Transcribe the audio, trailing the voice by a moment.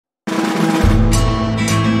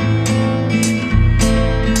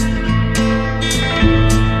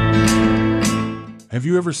Have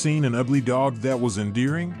you ever seen an ugly dog that was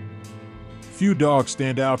endearing? Few dogs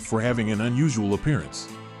stand out for having an unusual appearance.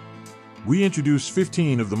 We introduce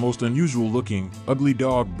 15 of the most unusual-looking, ugly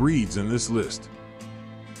dog breeds in this list.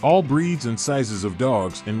 All breeds and sizes of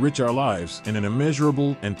dogs enrich our lives in an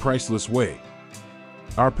immeasurable and priceless way.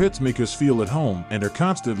 Our pets make us feel at home and are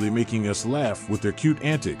constantly making us laugh with their cute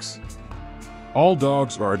antics. All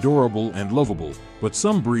dogs are adorable and lovable, but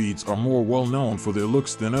some breeds are more well-known for their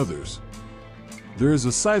looks than others. There is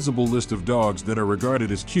a sizable list of dogs that are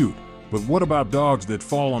regarded as cute, but what about dogs that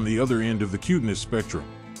fall on the other end of the cuteness spectrum?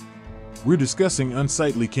 We're discussing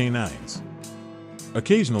unsightly canines.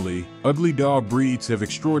 Occasionally, ugly dog breeds have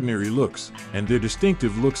extraordinary looks, and their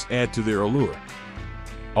distinctive looks add to their allure.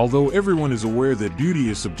 Although everyone is aware that beauty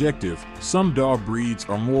is subjective, some dog breeds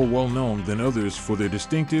are more well-known than others for their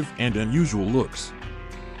distinctive and unusual looks.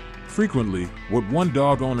 Frequently, what one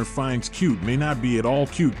dog owner finds cute may not be at all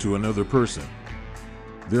cute to another person.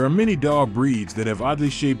 There are many dog breeds that have oddly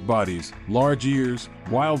shaped bodies, large ears,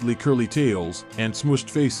 wildly curly tails, and smushed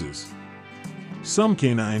faces. Some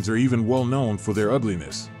canines are even well known for their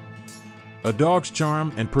ugliness. A dog's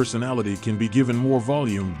charm and personality can be given more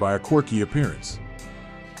volume by a quirky appearance.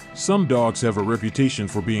 Some dogs have a reputation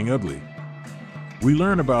for being ugly. We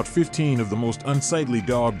learn about 15 of the most unsightly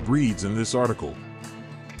dog breeds in this article.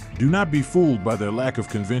 Do not be fooled by their lack of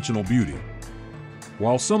conventional beauty.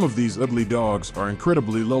 While some of these ugly dogs are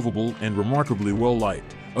incredibly lovable and remarkably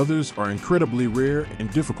well-liked, others are incredibly rare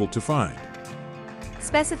and difficult to find.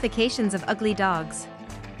 Specifications of ugly dogs.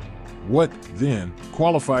 What, then,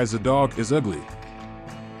 qualifies a dog as ugly?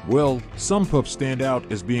 Well, some pups stand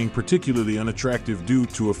out as being particularly unattractive due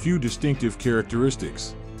to a few distinctive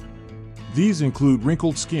characteristics. These include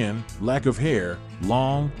wrinkled skin, lack of hair,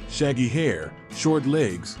 long, shaggy hair, short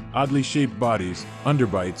legs, oddly shaped bodies,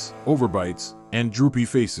 underbites, overbites, and droopy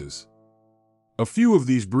faces. A few of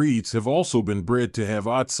these breeds have also been bred to have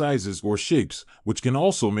odd sizes or shapes, which can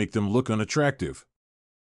also make them look unattractive.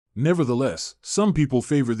 Nevertheless, some people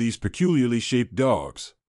favor these peculiarly shaped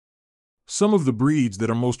dogs. Some of the breeds that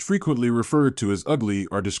are most frequently referred to as ugly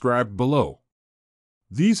are described below.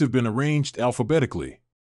 These have been arranged alphabetically.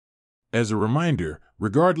 As a reminder,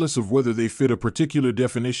 regardless of whether they fit a particular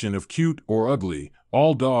definition of cute or ugly,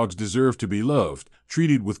 all dogs deserve to be loved,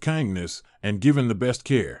 treated with kindness, and given the best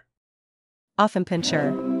care.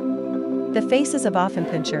 Offenpinscher. The faces of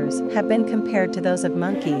offenpinschers have been compared to those of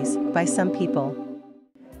monkeys by some people.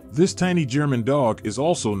 This tiny German dog is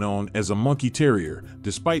also known as a monkey terrier,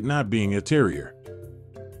 despite not being a terrier.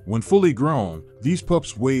 When fully grown, these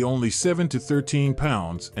pups weigh only 7 to 13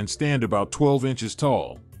 pounds and stand about 12 inches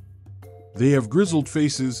tall. They have grizzled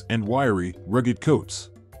faces and wiry, rugged coats.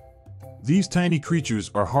 These tiny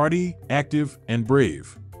creatures are hardy, active, and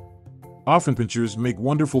brave. Offenpinschers make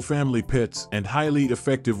wonderful family pets and highly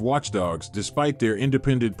effective watchdogs despite their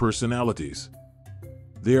independent personalities.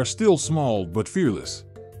 They are still small but fearless.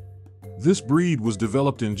 This breed was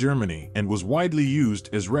developed in Germany and was widely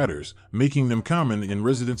used as ratters, making them common in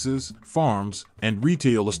residences, farms, and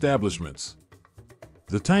retail establishments.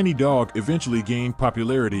 The tiny dog eventually gained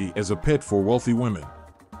popularity as a pet for wealthy women.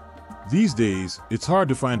 These days, it's hard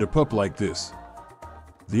to find a pup like this.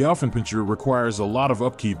 The Offenpinscher requires a lot of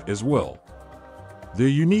upkeep as well. Their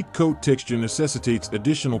unique coat texture necessitates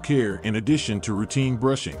additional care in addition to routine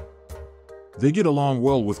brushing. They get along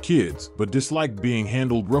well with kids, but dislike being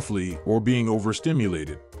handled roughly or being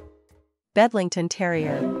overstimulated. Bedlington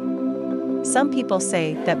Terrier. Some people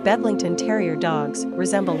say that Bedlington Terrier dogs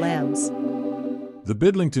resemble lambs. The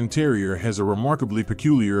Bedlington Terrier has a remarkably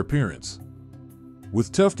peculiar appearance.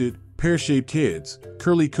 With tufted, pear-shaped heads,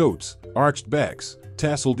 curly coats, arched backs,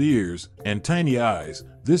 tasseled ears, and tiny eyes,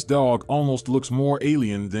 this dog almost looks more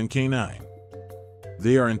alien than canine.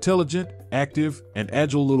 They are intelligent, active, and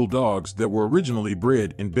agile little dogs that were originally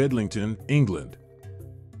bred in Bedlington, England.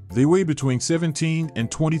 They weigh between 17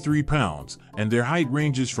 and 23 pounds, and their height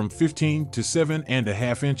ranges from 15 to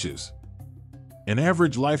 7.5 inches. An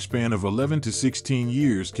average lifespan of 11 to 16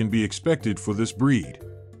 years can be expected for this breed.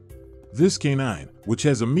 This canine, which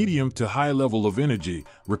has a medium to high level of energy,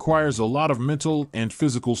 requires a lot of mental and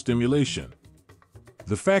physical stimulation.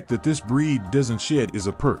 The fact that this breed doesn't shed is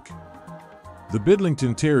a perk. The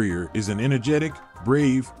Bedlington Terrier is an energetic,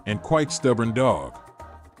 brave, and quite stubborn dog.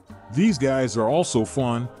 These guys are also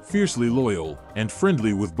fun, fiercely loyal, and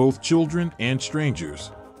friendly with both children and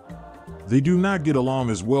strangers. They do not get along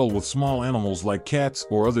as well with small animals like cats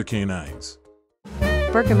or other canines.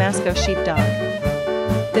 Bergamasco Sheepdog.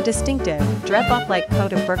 The distinctive, dreadlock-like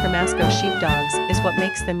coat of Bergamasco sheepdogs is what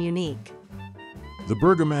makes them unique. The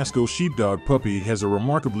Bergamasco sheepdog puppy has a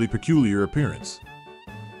remarkably peculiar appearance.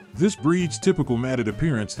 This breed's typical matted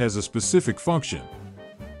appearance has a specific function.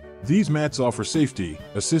 These mats offer safety,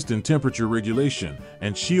 assist in temperature regulation,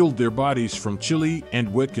 and shield their bodies from chilly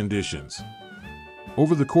and wet conditions.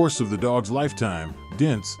 Over the course of the dog's lifetime,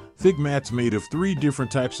 dense, thick mats made of 3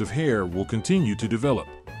 different types of hair will continue to develop.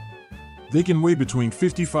 They can weigh between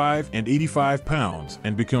 55 and 85 pounds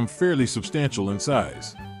and become fairly substantial in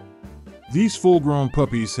size. These full-grown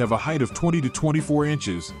puppies have a height of 20 to 24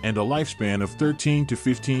 inches and a lifespan of 13 to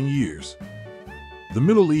 15 years. The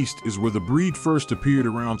Middle East is where the breed first appeared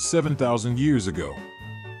around 7,000 years ago.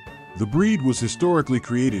 The breed was historically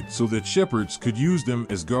created so that shepherds could use them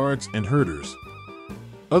as guards and herders.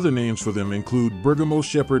 Other names for them include Bergamo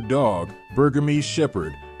Shepherd Dog, Bergamese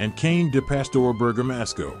Shepherd, and Cane de Pastor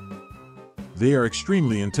Bergamasco. They are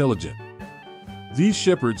extremely intelligent. These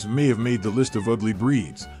shepherds may have made the list of ugly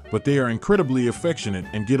breeds, but they are incredibly affectionate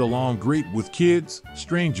and get along great with kids,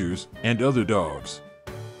 strangers, and other dogs.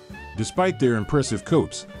 Despite their impressive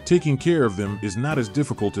coats, taking care of them is not as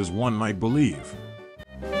difficult as one might believe.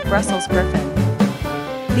 Brussels Griffon.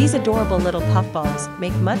 These adorable little puffballs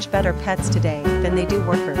make much better pets today than they do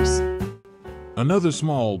workers. Another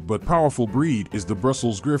small but powerful breed is the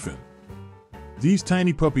Brussels Griffon. These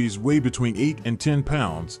tiny puppies weigh between 8 and 10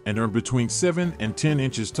 pounds and are between 7 and 10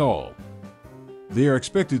 inches tall. They are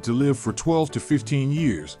expected to live for 12 to 15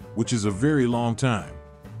 years, which is a very long time.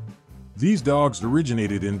 These dogs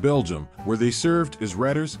originated in Belgium, where they served as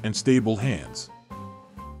ratters and stable hands.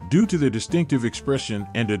 Due to their distinctive expression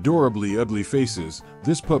and adorably ugly faces,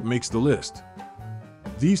 this pup makes the list.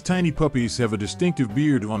 These tiny puppies have a distinctive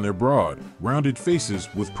beard on their broad, rounded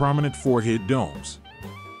faces with prominent forehead domes.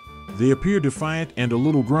 They appear defiant and a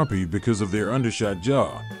little grumpy because of their undershot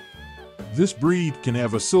jaw. This breed can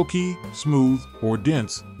have a silky, smooth, or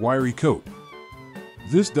dense, wiry coat.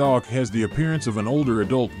 This dog has the appearance of an older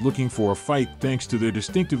adult looking for a fight thanks to their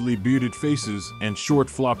distinctively bearded faces and short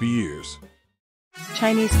floppy ears.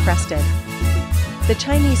 Chinese Crested. The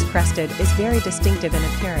Chinese Crested is very distinctive in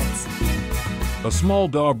appearance. A small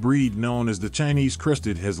dog breed known as the Chinese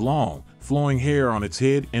Crested has long, flowing hair on its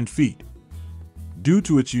head and feet. Due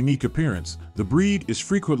to its unique appearance, the breed is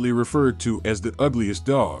frequently referred to as the ugliest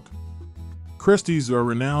dog. Cresties are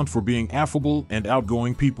renowned for being affable and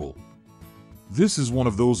outgoing people. This is one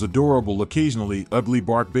of those adorable, occasionally ugly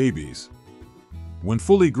bark babies. When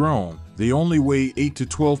fully grown, they only weigh 8 to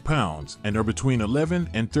 12 pounds and are between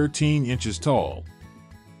 11 and 13 inches tall.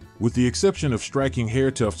 With the exception of striking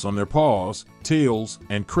hair tufts on their paws, tails,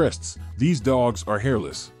 and crests, these dogs are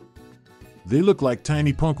hairless. They look like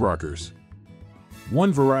tiny punk rockers.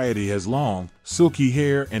 One variety has long, silky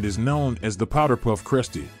hair and is known as the powder puff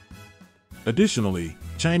crestie. Additionally,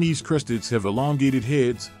 Chinese Cresteds have elongated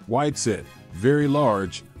heads, wide-set, very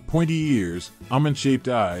large, pointy ears, almond-shaped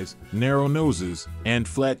eyes, narrow noses, and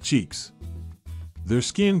flat cheeks. Their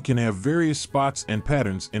skin can have various spots and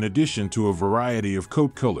patterns in addition to a variety of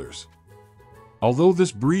coat colors. Although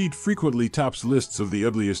this breed frequently tops lists of the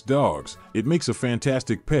ugliest dogs, it makes a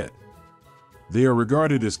fantastic pet. They are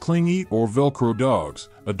regarded as clingy or Velcro dogs,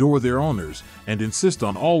 adore their owners, and insist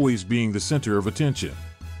on always being the center of attention.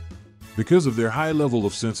 Because of their high level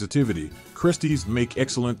of sensitivity, Cresties make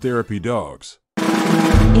excellent therapy dogs.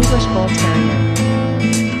 English Bull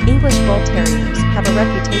Terrier. English Bull Terriers have a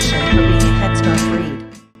reputation for being a headstrong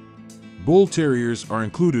breed. Bull Terriers are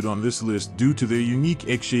included on this list due to their unique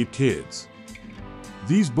egg-shaped heads.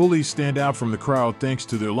 These bullies stand out from the crowd thanks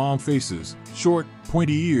to their long faces, short,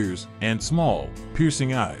 pointy ears, and small,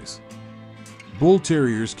 piercing eyes. Bull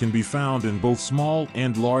Terriers can be found in both small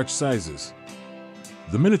and large sizes.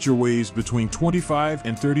 The miniature weighs between 25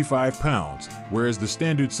 and 35 pounds, whereas the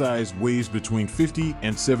standard size weighs between 50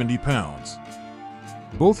 and 70 pounds.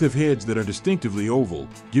 Both have heads that are distinctively oval,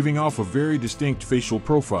 giving off a very distinct facial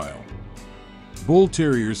profile. Bull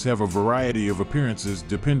Terriers have a variety of appearances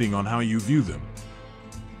depending on how you view them.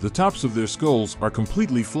 The tops of their skulls are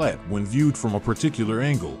completely flat when viewed from a particular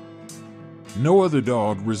angle. No other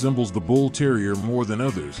dog resembles the Bull Terrier more than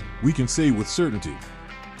others, we can say with certainty.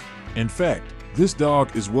 In fact, this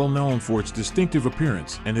dog is well known for its distinctive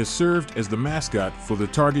appearance and has served as the mascot for the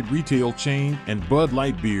Target retail chain and Bud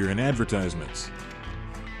Light beer in advertisements.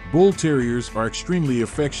 Bull Terriers are extremely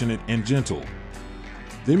affectionate and gentle.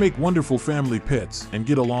 They make wonderful family pets and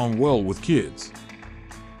get along well with kids.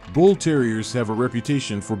 Bull Terriers have a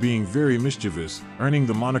reputation for being very mischievous, earning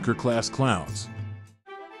the moniker class clowns.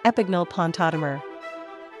 Epinal Pontaudimer.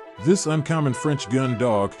 This uncommon French gun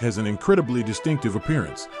dog has an incredibly distinctive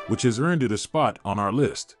appearance, which has earned it a spot on our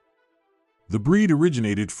list. The breed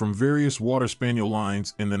originated from various water spaniel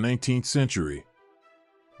lines in the 19th century.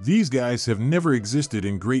 These guys have never existed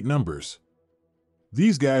in great numbers.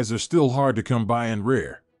 These guys are still hard to come by and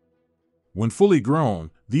rare. When fully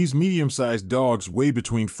grown, these medium-sized dogs weigh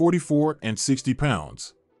between 44 and 60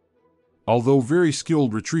 pounds. Although very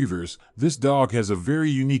skilled retrievers, this dog has a very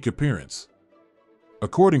unique appearance.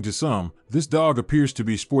 According to some, this dog appears to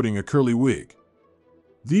be sporting a curly wig.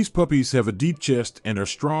 These puppies have a deep chest and are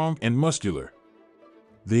strong and muscular.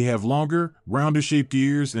 They have longer, rounder-shaped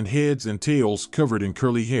ears and heads and tails covered in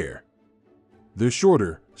curly hair. Their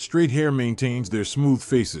shorter, straight hair maintains their smooth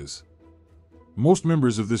faces. Most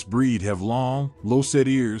members of this breed have long, low-set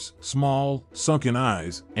ears, small, sunken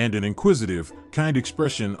eyes, and an inquisitive, kind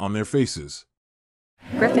expression on their faces.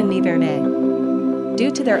 Griffon Nivernais.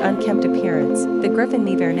 Due to their unkempt appearance, the Griffon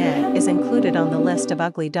Nivernais is included on the list of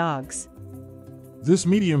ugly dogs. This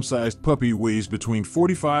medium-sized puppy weighs between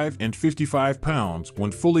 45 and 55 pounds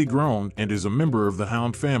when fully grown and is a member of the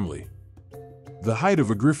hound family. The height of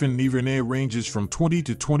a Griffon Nivernais ranges from 20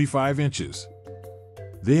 to 25 inches.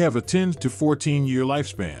 They have a 10 to 14-year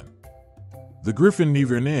lifespan. The Griffon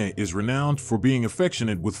Nivernais is renowned for being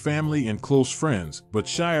affectionate with family and close friends, but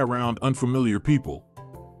shy around unfamiliar people.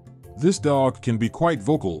 This dog can be quite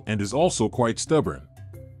vocal and is also quite stubborn.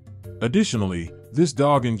 Additionally, this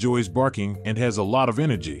dog enjoys barking and has a lot of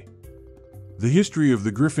energy. The history of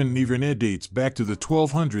the Griffon Nivernais dates back to the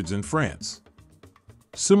 1200s in France.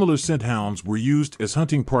 Similar scent hounds were used as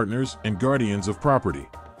hunting partners and guardians of property.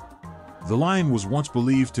 The line was once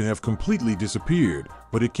believed to have completely disappeared,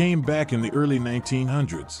 but it came back in the early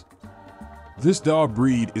 1900s. This dog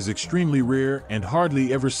breed is extremely rare and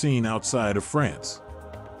hardly ever seen outside of France.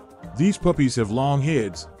 These puppies have long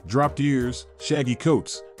heads, dropped ears, shaggy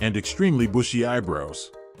coats, and extremely bushy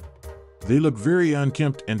eyebrows. They look very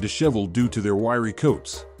unkempt and disheveled due to their wiry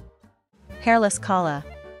coats. Hairless Collie.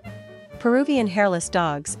 Peruvian hairless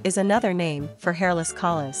dogs is another name for hairless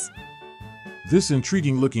collies. This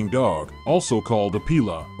intriguing-looking dog, also called a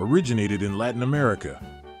pila, originated in Latin America.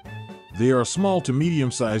 They are a small to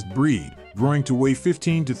medium-sized breed, growing to weigh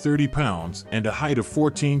 15 to 30 pounds and a height of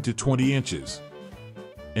 14 to 20 inches.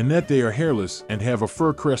 In that they are hairless and have a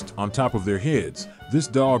fur crest on top of their heads, this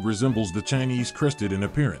dog resembles the Chinese crested in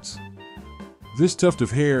appearance. This tuft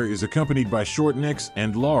of hair is accompanied by short necks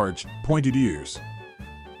and large, pointed ears.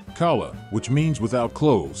 Kala, which means without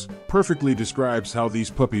clothes, perfectly describes how these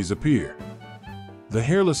puppies appear. The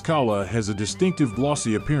hairless Kala has a distinctive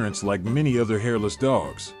glossy appearance like many other hairless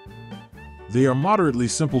dogs. They are moderately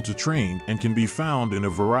simple to train and can be found in a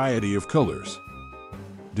variety of colors.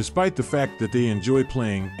 Despite the fact that they enjoy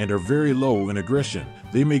playing and are very low in aggression,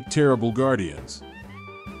 they make terrible guardians.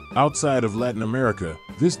 Outside of Latin America,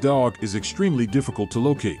 this dog is extremely difficult to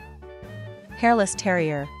locate. Hairless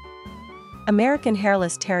Terrier. American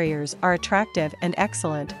hairless terriers are attractive and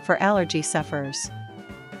excellent for allergy sufferers.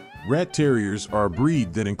 Rat terriers are a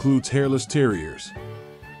breed that includes hairless terriers.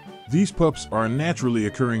 These pups are a naturally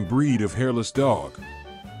occurring breed of hairless dog.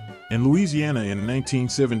 In Louisiana in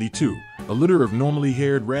 1972, a litter of normally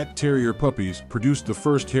haired rat terrier puppies produced the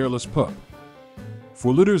first hairless pup.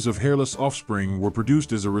 4 litters of hairless offspring were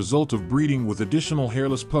produced as a result of breeding with additional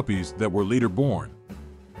hairless puppies that were later born.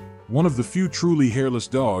 One of the few truly hairless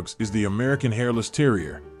dogs is the American Hairless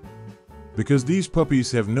Terrier. Because these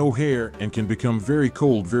puppies have no hair and can become very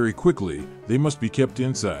cold very quickly, they must be kept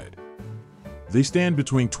inside. They stand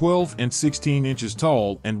between 12 and 16 inches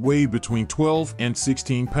tall and weigh between 12 and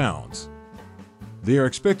 16 pounds. They are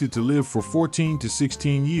expected to live for 14 to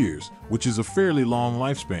 16 years, which is a fairly long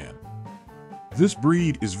lifespan. This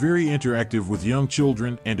breed is very interactive with young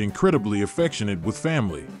children and incredibly affectionate with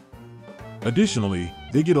family. Additionally,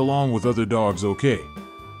 they get along with other dogs okay.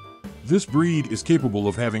 This breed is capable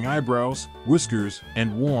of having eyebrows, whiskers,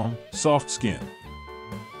 and warm, soft skin.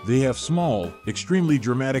 They have small, extremely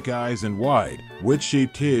dramatic eyes and wide,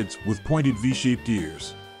 wedge-shaped heads with pointed V-shaped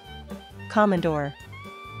ears. Commandor.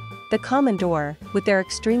 The Commandor, with their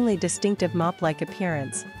extremely distinctive mop-like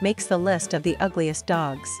appearance, makes the list of the ugliest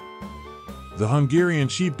dogs. The Hungarian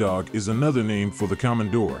sheepdog is another name for the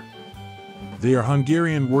Commandor. They are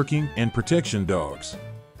Hungarian working and protection dogs.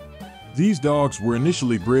 These dogs were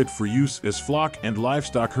initially bred for use as flock and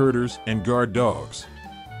livestock herders and guard dogs.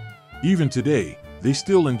 Even today, they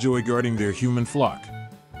still enjoy guarding their human flock.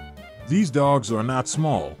 These dogs are not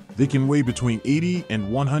small, they can weigh between 80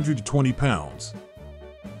 and 120 pounds.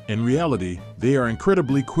 In reality, they are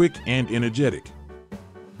incredibly quick and energetic.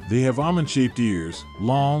 They have almond-shaped ears,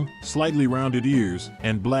 long, slightly rounded ears,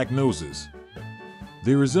 and black noses.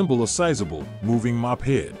 They resemble a sizable, moving mop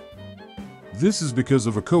head. This is because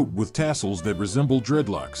of a coat with tassels that resemble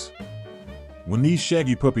dreadlocks. When these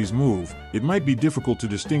shaggy puppies move, it might be difficult to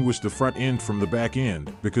distinguish the front end from the back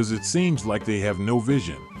end because it seems like they have no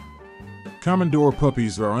vision. Commodore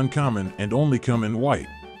puppies are uncommon and only come in white.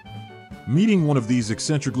 Meeting one of these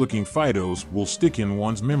eccentric-looking Fidos will stick in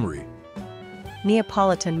one's memory.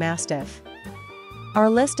 Neapolitan Mastiff. Our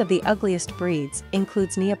list of the ugliest breeds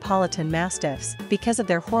includes Neapolitan Mastiffs because of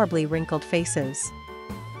their horribly wrinkled faces.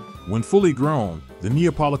 When fully grown, the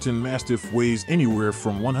Neapolitan Mastiff weighs anywhere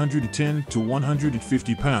from 110 to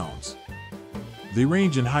 150 pounds. They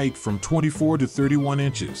range in height from 24 to 31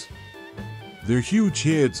 inches. Their huge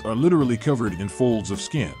heads are literally covered in folds of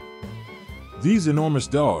skin. These enormous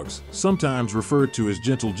dogs, sometimes referred to as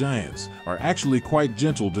gentle giants, are actually quite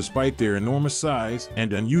gentle despite their enormous size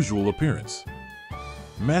and unusual appearance.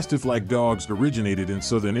 Mastiff-like dogs originated in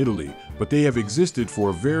southern Italy, but they have existed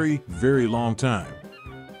for a very, very long time.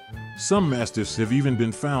 Some Mastiffs have even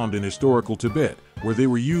been found in historical Tibet, where they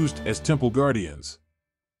were used as temple guardians.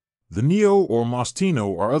 The Neo or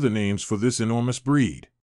Mastino are other names for this enormous breed.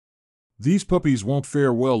 These puppies won't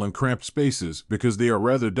fare well in cramped spaces because they are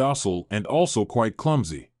rather docile and also quite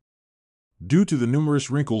clumsy. Due to the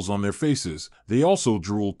numerous wrinkles on their faces, they also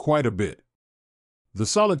drool quite a bit. The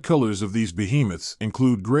solid colors of these behemoths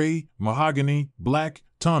include gray, mahogany, black,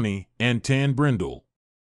 tawny, and tan brindle.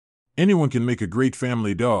 Anyone can make a great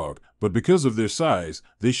family dog, but because of their size,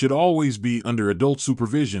 they should always be under adult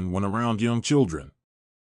supervision when around young children.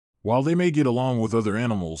 While they may get along with other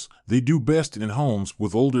animals, they do best in homes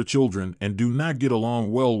with older children and do not get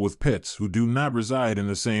along well with pets who do not reside in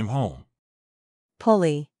the same home.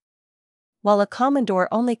 Pulley. While a Commodore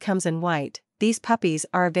only comes in white, these puppies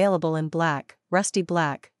are available in black, rusty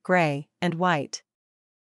black, gray, and white.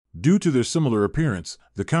 Due to their similar appearance,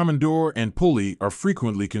 the Commodore and Pulley are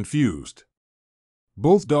frequently confused.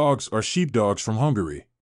 Both dogs are sheepdogs from Hungary.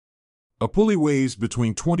 A Pulley weighs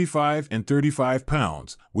between 25 and 35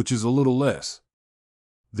 pounds, which is a little less.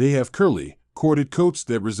 They have curly, corded coats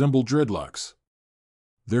that resemble dreadlocks.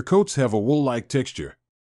 Their coats have a wool-like texture.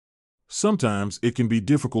 Sometimes it can be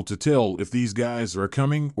difficult to tell if these guys are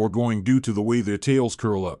coming or going due to the way their tails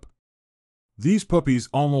curl up. These puppies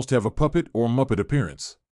almost have a puppet or muppet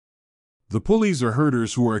appearance. The Pulleys are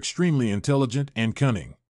herders who are extremely intelligent and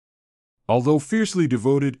cunning. Although fiercely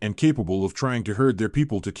devoted and capable of trying to herd their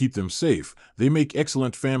people to keep them safe, they make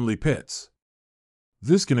excellent family pets.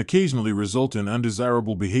 This can occasionally result in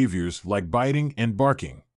undesirable behaviors like biting and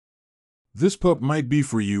barking. This pup might be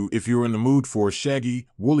for you if you're in the mood for a shaggy,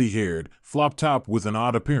 woolly-haired, flop top with an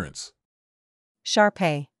odd appearance.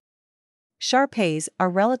 Shar-Pei. Shar-Peis are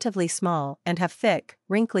relatively small and have thick,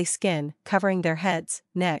 wrinkly skin covering their heads,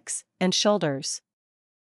 necks, and shoulders.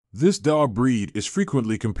 This dog breed is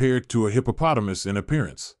frequently compared to a hippopotamus in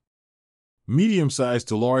appearance. Medium-sized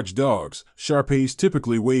to large dogs, Shar-Peis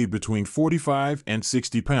typically weigh between 45 and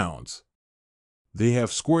 60 pounds. They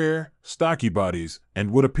have square, stocky bodies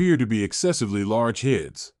and what appear to be excessively large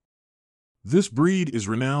heads. This breed is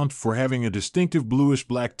renowned for having a distinctive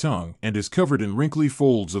bluish-black tongue and is covered in wrinkly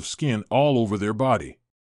folds of skin all over their body.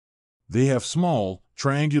 They have small,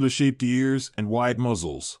 triangular-shaped ears and wide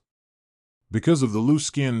muzzles. Because of the loose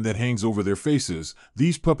skin that hangs over their faces,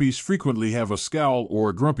 these puppies frequently have a scowl or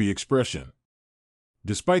a grumpy expression.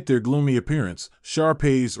 Despite their gloomy appearance,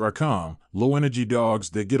 Shar-Peis are calm, low-energy dogs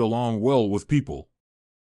that get along well with people.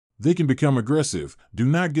 They can become aggressive, do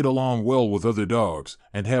not get along well with other dogs,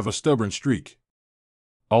 and have a stubborn streak.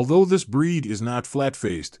 Although this breed is not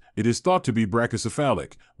flat-faced, it is thought to be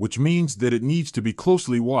brachycephalic, which means that it needs to be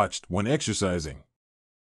closely watched when exercising.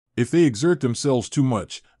 If they exert themselves too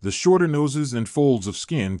much, the shorter noses and folds of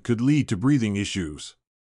skin could lead to breathing issues.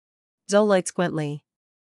 Zoloid Squintly.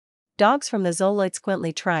 Dogs from the Zoloid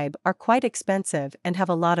Squintly tribe are quite expensive and have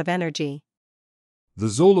a lot of energy. The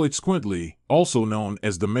Zoloid Squintly, also known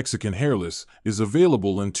as the Mexican Hairless, is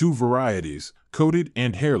available in two varieties, coated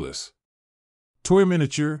and hairless. Toy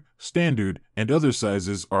miniature, standard, and other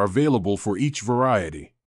sizes are available for each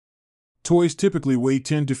variety. Toys typically weigh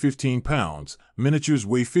 10 to 15 pounds, miniatures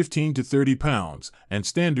weigh 15 to 30 pounds, and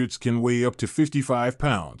standards can weigh up to 55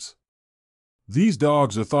 pounds. These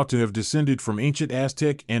dogs are thought to have descended from ancient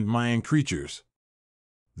Aztec and Mayan creatures.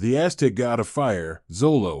 The Aztec god of fire,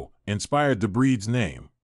 Zolo, inspired the breed's name.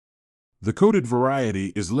 The coated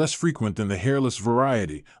variety is less frequent than the hairless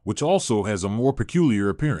variety, which also has a more peculiar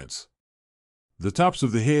appearance. The tops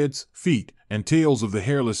of the heads, feet, and tails of the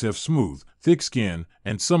hairless have smooth, thick skin,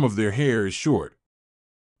 and some of their hair is short.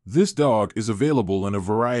 This dog is available in a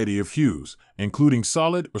variety of hues, including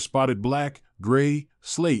solid or spotted black, gray,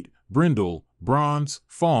 slate, brindle, bronze,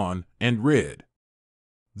 fawn, and red.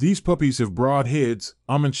 These puppies have broad heads,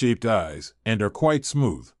 almond-shaped eyes, and are quite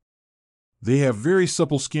smooth. They have very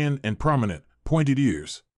supple skin and prominent, pointed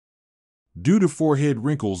ears. Due to forehead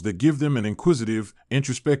wrinkles that give them an inquisitive,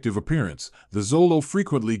 introspective appearance, the Zolo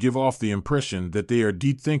frequently give off the impression that they are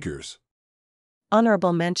deep thinkers.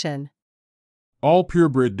 Honorable mention. All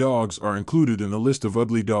purebred dogs are included in the list of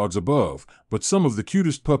ugly dogs above, but some of the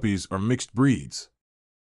cutest puppies are mixed breeds.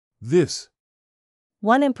 This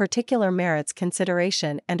one in particular merits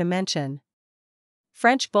consideration and a mention.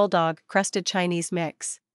 French Bulldog Crested Chinese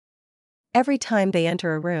Mix. Every time they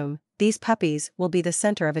enter a room, these puppies will be the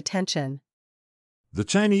center of attention. The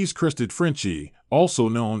Chinese Crested Frenchie, also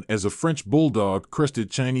known as a French Bulldog Crested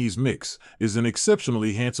Chinese Mix, is an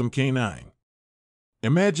exceptionally handsome canine.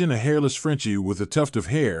 Imagine a hairless Frenchie with a tuft of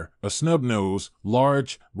hair, a snub nose,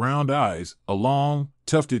 large, round eyes, a long,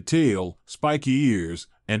 tufted tail, spiky ears,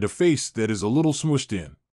 and a face that is a little smushed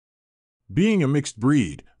in. Being a mixed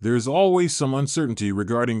breed, there is always some uncertainty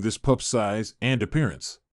regarding this pup's size and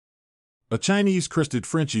appearance. A Chinese Crested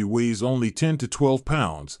Frenchie weighs only 10 to 12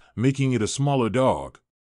 pounds, making it a smaller dog.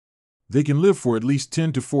 They can live for at least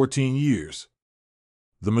 10 to 14 years.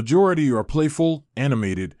 The majority are playful,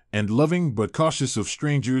 animated, and loving but cautious of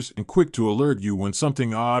strangers and quick to alert you when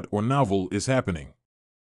something odd or novel is happening.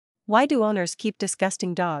 Why do owners keep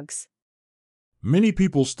disgusting dogs? Many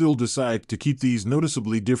people still decide to keep these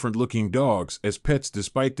noticeably different-looking dogs as pets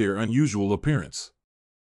despite their unusual appearance.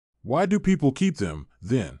 Why do people keep them,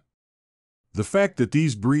 then? The fact that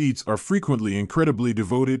these breeds are frequently incredibly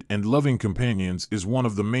devoted and loving companions is one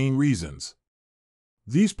of the main reasons.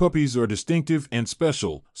 These puppies are distinctive and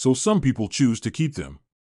special, so some people choose to keep them.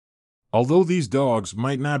 Although these dogs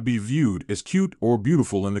might not be viewed as cute or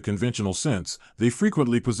beautiful in the conventional sense, they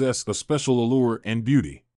frequently possess a special allure and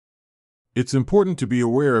beauty. It's important to be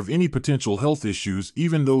aware of any potential health issues,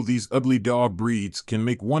 even though these ugly dog breeds can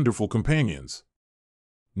make wonderful companions.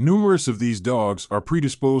 Numerous of these dogs are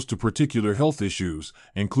predisposed to particular health issues,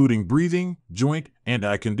 including breathing, joint, and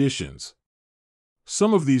eye conditions.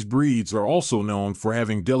 Some of these breeds are also known for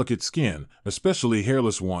having delicate skin, especially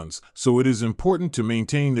hairless ones, so it is important to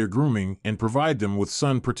maintain their grooming and provide them with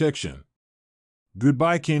sun protection.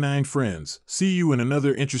 Goodbye, canine friends. See you in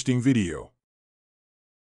another interesting video.